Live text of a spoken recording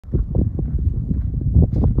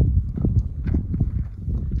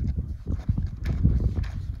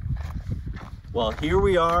Well, here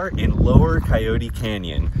we are in Lower Coyote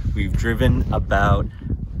Canyon. We've driven about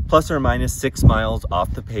plus or minus 6 miles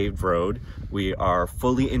off the paved road. We are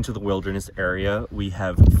fully into the wilderness area. We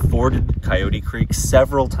have forded Coyote Creek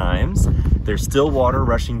several times. There's still water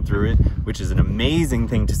rushing through it, which is an amazing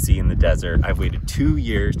thing to see in the desert. I've waited 2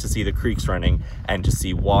 years to see the creeks running and to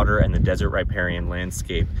see water and the desert riparian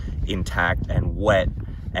landscape intact and wet,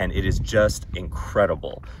 and it is just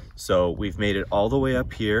incredible. So we've made it all the way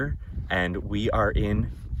up here, and we are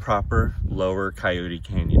in proper Lower Coyote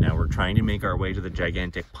Canyon. Now we're trying to make our way to the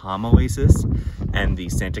gigantic Palm Oasis and the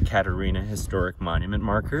Santa Catarina Historic Monument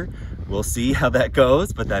Marker. We'll see how that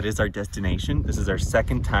goes, but that is our destination. This is our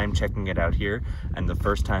second time checking it out here, and the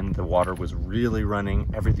first time the water was really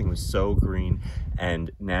running, everything was so green,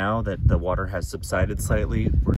 and now that the water has subsided slightly, we're